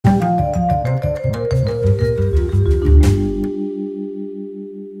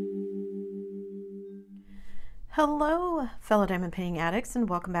Hello, fellow diamond painting addicts, and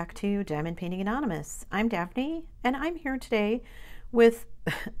welcome back to Diamond Painting Anonymous. I'm Daphne, and I'm here today with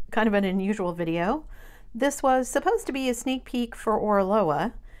kind of an unusual video. This was supposed to be a sneak peek for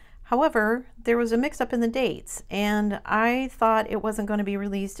Oraloa. However, there was a mix-up in the dates, and I thought it wasn't going to be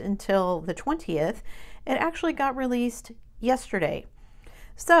released until the 20th. It actually got released yesterday.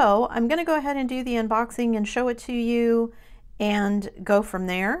 So I'm going to go ahead and do the unboxing and show it to you and go from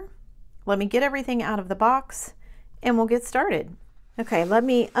there. Let me get everything out of the box and we'll get started. Okay, let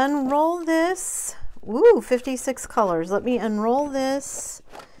me unroll this. Ooh, 56 colors. Let me unroll this,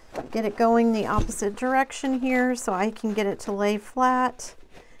 get it going the opposite direction here so I can get it to lay flat,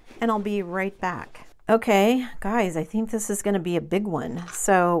 and I'll be right back. Okay, guys, I think this is going to be a big one.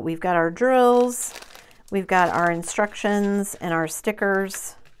 So we've got our drills, we've got our instructions and our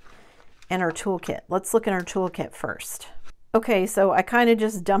stickers and our toolkit. Let's look at our toolkit first. Okay, so I kind of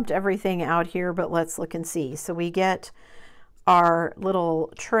just dumped everything out here, but let's look and see. So we get our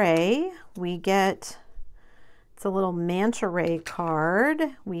little tray. We get, it's a little manta ray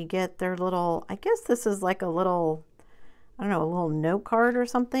card. We get their little, I guess this is like a little, I don't know, a little note card or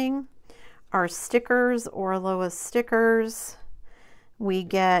something. Our stickers, Oraloa stickers. We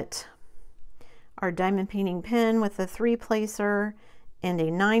get our diamond painting pen with a 3-placer and a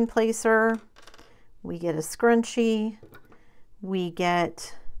 9-placer. We get a scrunchie. We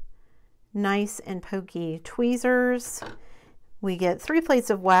get nice and pokey tweezers. We get 3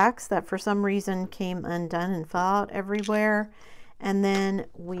 plates of wax that for some reason came undone and fell out everywhere. And then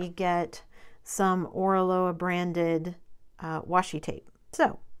we get some Oraloa branded washi tape.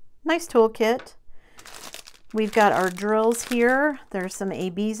 So, nice toolkit. We've got our drills here. There's some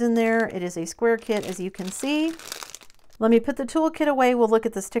ABs in there. It is a square kit, as you can see. Let me put the toolkit away. We'll look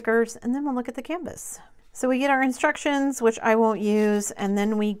at the stickers and then we'll look at the canvas. So we get our instructions, which I won't use, and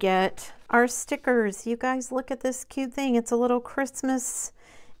then we get our stickers. You guys, look at this cute thing. It's a little Christmas.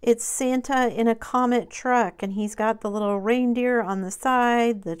 It's Santa in a Comet truck, and he's got the little reindeer on the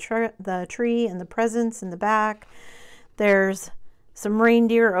side, the tree and the presents in the back. There's some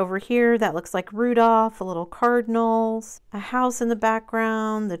reindeer over here that looks like Rudolph, a little cardinals, a house in the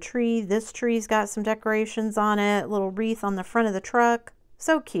background, the tree. This tree's got some decorations on it, a little wreath on the front of the truck.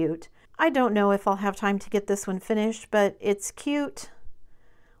 So cute. I don't know if I'll have time to get this one finished, but it's cute.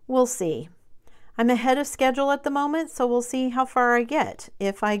 We'll see. I'm ahead of schedule at the moment, so we'll see how far I get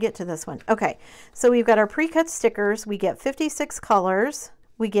if I get to this one. Okay, so we've got our pre-cut stickers. We get 56 colors.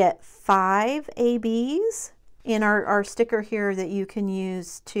 We get 5 ABs in our sticker here that you can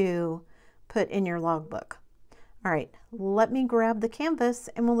use to put in your logbook. All right, let me grab the canvas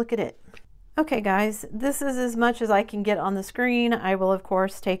and we'll look at it. Okay guys, this is as much as I can get on the screen. I will of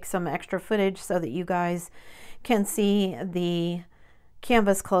course take some extra footage so that you guys can see the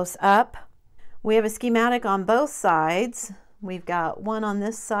canvas close up. We have a schematic on both sides. We've got one on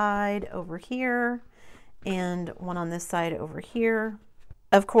this side over here and one on this side over here.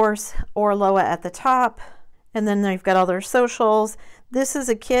 Of course, Oraloa at the top, and then they've got all their socials. This is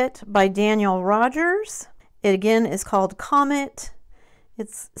a kit by Daniel Rogers. It again is called Comet.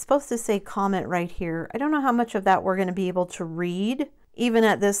 It's supposed to say Comet right here. I don't know how much of that we're going to be able to read, even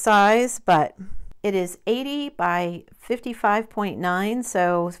at this size, but it is 80 by 55.9,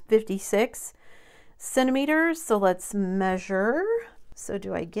 so 56 centimeters. So let's measure. So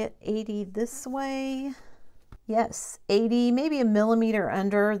do I get 80 this way? Yes, 80, maybe a millimeter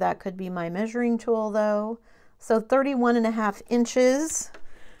under. That could be my measuring tool though. So 31.5 inches.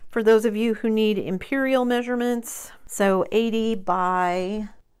 For those of you who need imperial measurements, so 80 by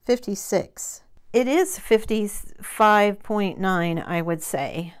 56. It is 55.9, I would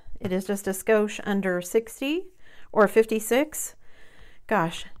say. It is just a skosh under 60 or 56.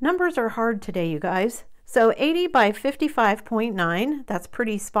 Gosh, numbers are hard today, you guys. So 80 by 55.9, that's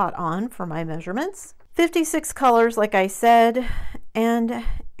pretty spot on for my measurements. 56 colors, like I said, and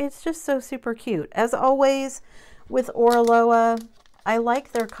it's just so super cute. As always with Oraloa, I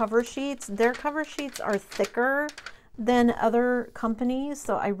like their cover sheets. Their cover sheets are thicker than other companies,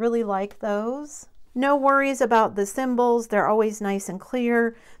 so I really like those. No worries about the symbols. They're always nice and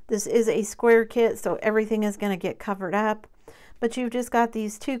clear. This is a square kit, so everything is going to get covered up. But you've just got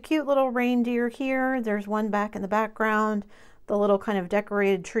these 2 cute little reindeer here. There's one back in the background, the little kind of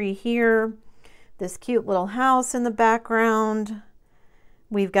decorated tree here, this cute little house in the background.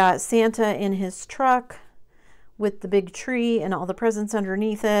 We've got Santa in his truck with the big tree and all the presents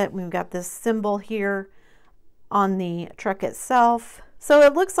underneath it. We've got this symbol here on the truck itself. So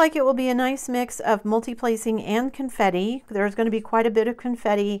it looks like it will be a nice mix of multi-placing and confetti. There's going to be quite a bit of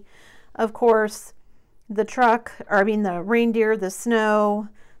confetti. Of course, the truck, or I mean the reindeer, the snow,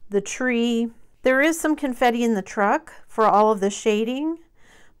 the tree, There is some confetti in the truck for all of the shading,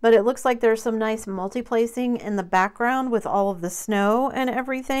 but it looks like there's some nice multi-placing in the background with all of the snow and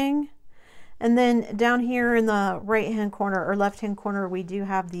everything. And then down here in the right-hand corner or left-hand corner, we do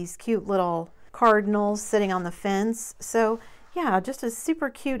have these cute little cardinals sitting on the fence. So yeah, just a super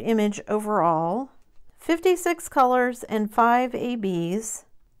cute image overall. 56 colors and 5 ABs.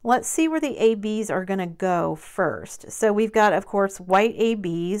 Let's see where the ABs are going to go first. So we've got, of course, white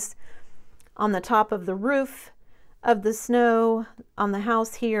ABs on the top of the roof of the snow, on the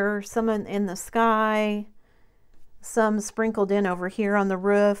house here, some in the sky, some sprinkled in over here on the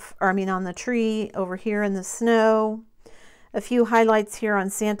roof, or I mean on the tree, over here in the snow. A few highlights here on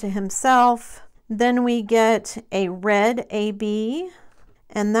Santa himself. Then we get a red AB,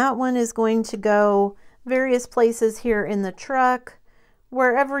 and that one is going to go various places here in the truck.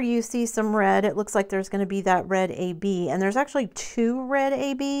 Wherever you see some red, it looks like there's going to be that red AB, and there's actually 2 red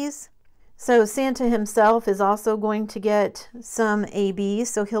ABs. So Santa himself is also going to get some ABs,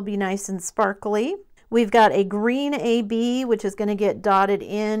 so he'll be nice and sparkly. We've got a green AB, which is going to get dotted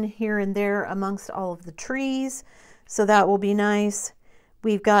in here and there amongst all of the trees, so that will be nice.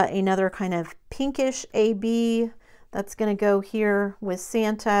 We've got another kind of pinkish AB that's going to go here with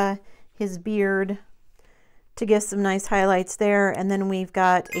Santa, his beard, to get some nice highlights there. And then we've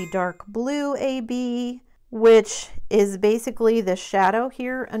got a dark blue AB, which is basically the shadow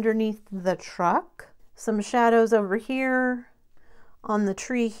here underneath the truck. Some shadows over here on the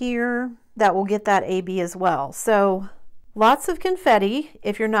tree here that will get that AB as well. So lots of confetti.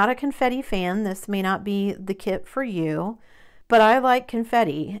 If you're not a confetti fan, this may not be the kit for you, but I like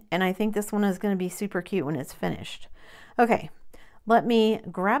confetti, and I think this one is going to be super cute when it's finished. Okay, let me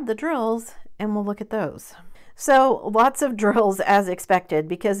grab the drills and we'll look at those. So lots of drills as expected,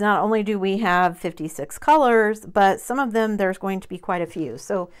 because not only do we have 56 colors, but some of them there's going to be quite a few.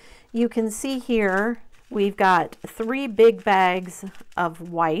 So you can see here we've got 3 big bags of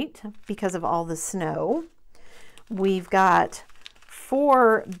white because of all the snow. We've got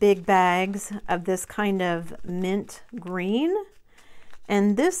 4 big bags of this kind of mint green,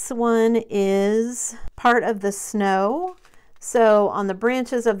 and this one is part of the snow. So on the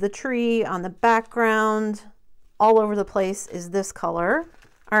branches of the tree, on the background, all over the place is this color.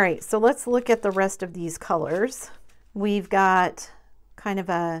 All right, so let's look at the rest of these colors. We've got kind of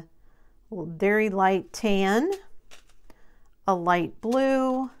a very light tan, a light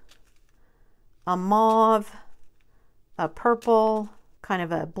blue, a mauve, a purple, kind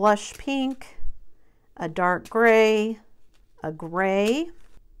of a blush pink, a dark gray, a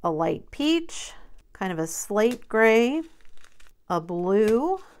light peach, kind of a slate gray, a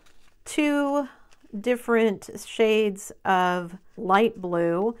blue, 2 different shades of light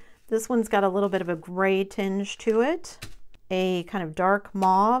blue. This one's got a little bit of a gray tinge to it, a kind of dark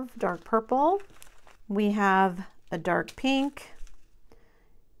mauve, dark purple. We have a dark pink,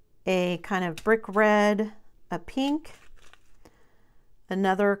 a kind of brick red, a pink,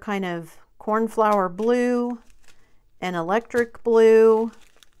 another kind of cornflower blue, an electric blue,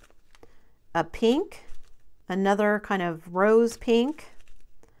 a pink, another kind of rose pink,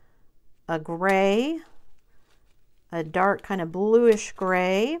 a gray, a dark kind of bluish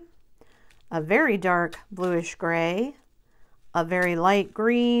gray, a very dark bluish gray, a very light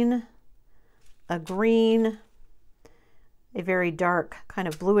green, a green, a very dark kind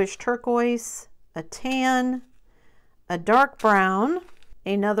of bluish turquoise, a tan, a dark brown,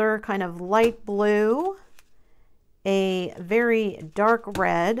 another kind of light blue, a very dark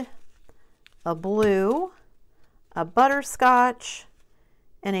red, a blue, a butterscotch,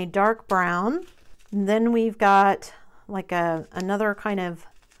 and a dark brown. And then we've got like another kind of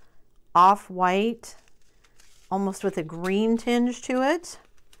off-white, almost with a green tinge to it.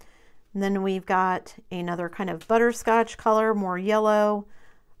 And then we've got another kind of butterscotch color, more yellow,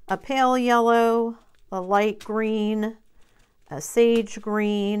 a pale yellow, a light green, a sage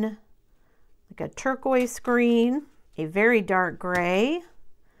green, like a turquoise green, a very dark gray,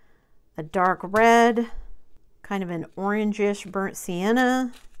 a dark red, kind of an orangish burnt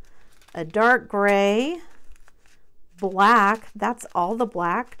sienna, a dark gray, black, that's all the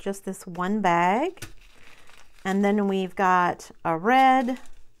black, just this one bag. And then we've got a red,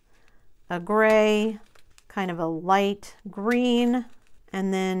 a gray, kind of a light green,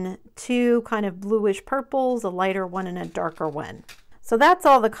 and then 2 kind of bluish purples, a lighter one and a darker one. So that's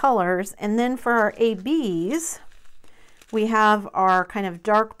all the colors. And then for our ABs, we have our kind of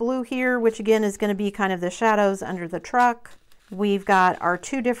dark blue here, which again is going to be kind of the shadows under the truck. We've got our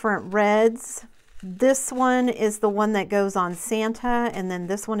 2 different reds. This one is the one that goes on Santa, and then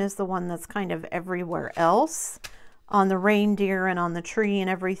this one is the one that's kind of everywhere else on the reindeer and on the tree and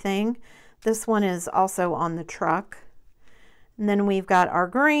everything. This one is also on the truck. And then we've got our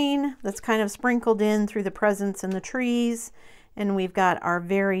green that's kind of sprinkled in through the presents and the trees. And we've got our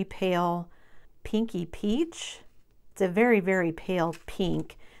very pale pinky peach. It's a very, very pale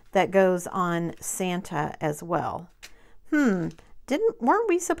pink that goes on Santa as well. Weren't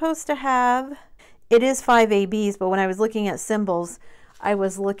we supposed to have, it is 5 ABs, but when I was looking at symbols, I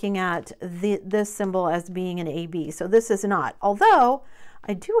was looking at this symbol as being an AB. So this is not, although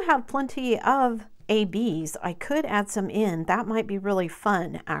I do have plenty of ABs. I could add some in. That might be really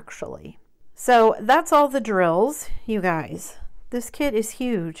fun, actually. So that's all the drills, you guys. This kit is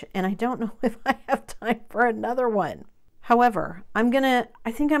huge, and I don't know if I have time for another one. However, I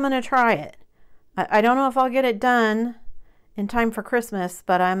think I'm gonna try it. I don't know if I'll get it done in time for Christmas,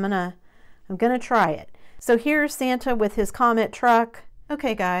 but I'm gonna try it. So here's Santa with his Comet truck.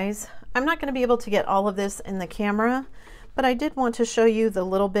 Okay, guys, I'm not gonna be able to get all of this in the camera, but I did want to show you the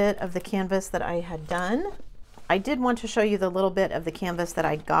little bit of the canvas that I had done. I did want to show you the little bit of the canvas that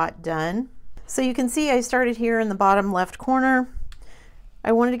I got done. So you can see I started here in the bottom left corner.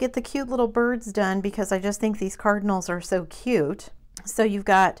 I wanted to get the cute little birds done because I just think these cardinals are so cute. So you've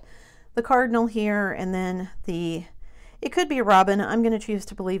got the cardinal here, and then it could be a robin. I'm going to choose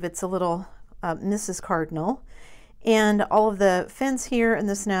to believe it's a little Mrs. Cardinal. And all of the fence here in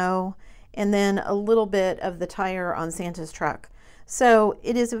the snow, and then a little bit of the tire on Santa's truck. So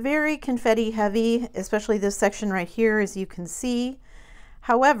it is very confetti heavy, especially this section right here, as you can see.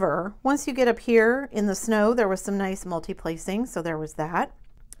 However, once you get up here in the snow, there was some nice multi-placing, so there was that.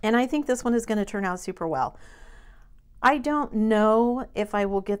 And I think this one is going to turn out super well. I don't know if I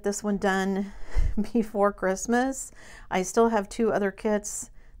will get this one done before Christmas. I still have 3 other kits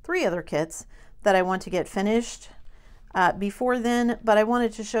that I want to get finished before then, but I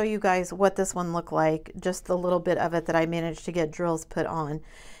wanted to show you guys what this one looked like, just the little bit of it that I managed to get drills put on.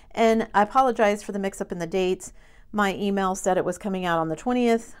 And I apologize for the mix-up in the dates. My email said it was coming out on the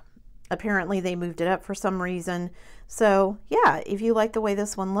 20th. Apparently they moved it up for some reason. So yeah, if you like the way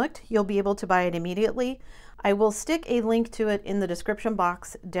this one looked, you'll be able to buy it immediately. I will stick a link to it in the description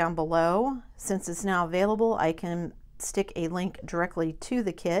box down below. Since it's now available, I can stick a link directly to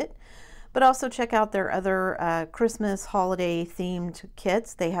the kit. But also check out their other Christmas holiday themed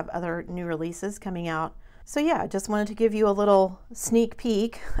kits. They have other new releases coming out. So yeah, just wanted to give you a little sneak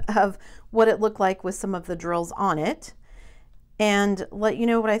peek of what it looked like with some of the drills on it and let you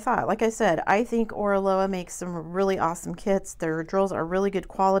know what I thought. Like I said, I think Oraloa makes some really awesome kits. Their drills are really good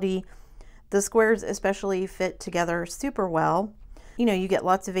quality. The squares especially fit together super well. You know, you get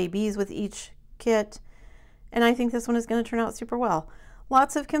lots of ABs with each kit, and I think this one is going to turn out super well.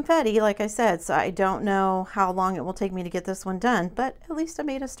 Lots of confetti, like I said, so I don't know how long it will take me to get this one done, but at least I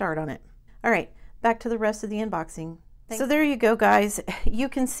made a start on it. All right, back to the rest of the unboxing. So there you go, guys. You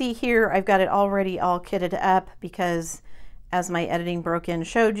can see here I've got it already all kitted up because, as my editing broke-in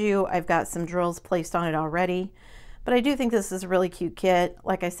showed you, I've got some drills placed on it already. But I do think this is a really cute kit.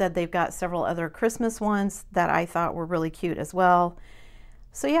 Like I said, they've got several other Christmas ones that I thought were really cute as well.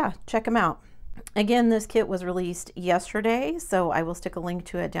 So yeah, check them out. Again, this kit was released yesterday, so I will stick a link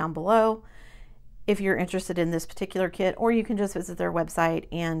to it down below if you're interested in this particular kit, or you can just visit their website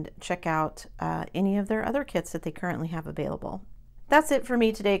and check out any of their other kits that they currently have available. That's it for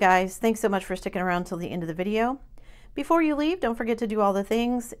me today, guys. Thanks so much for sticking around till the end of the video. Before you leave, don't forget to do all the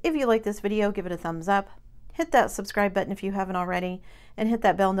things. If you like this video, give it a thumbs up. Hit that subscribe button if you haven't already, and hit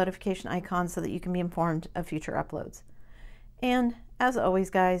that bell notification icon so that you can be informed of future uploads. And as always,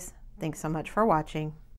 guys, thanks so much for watching.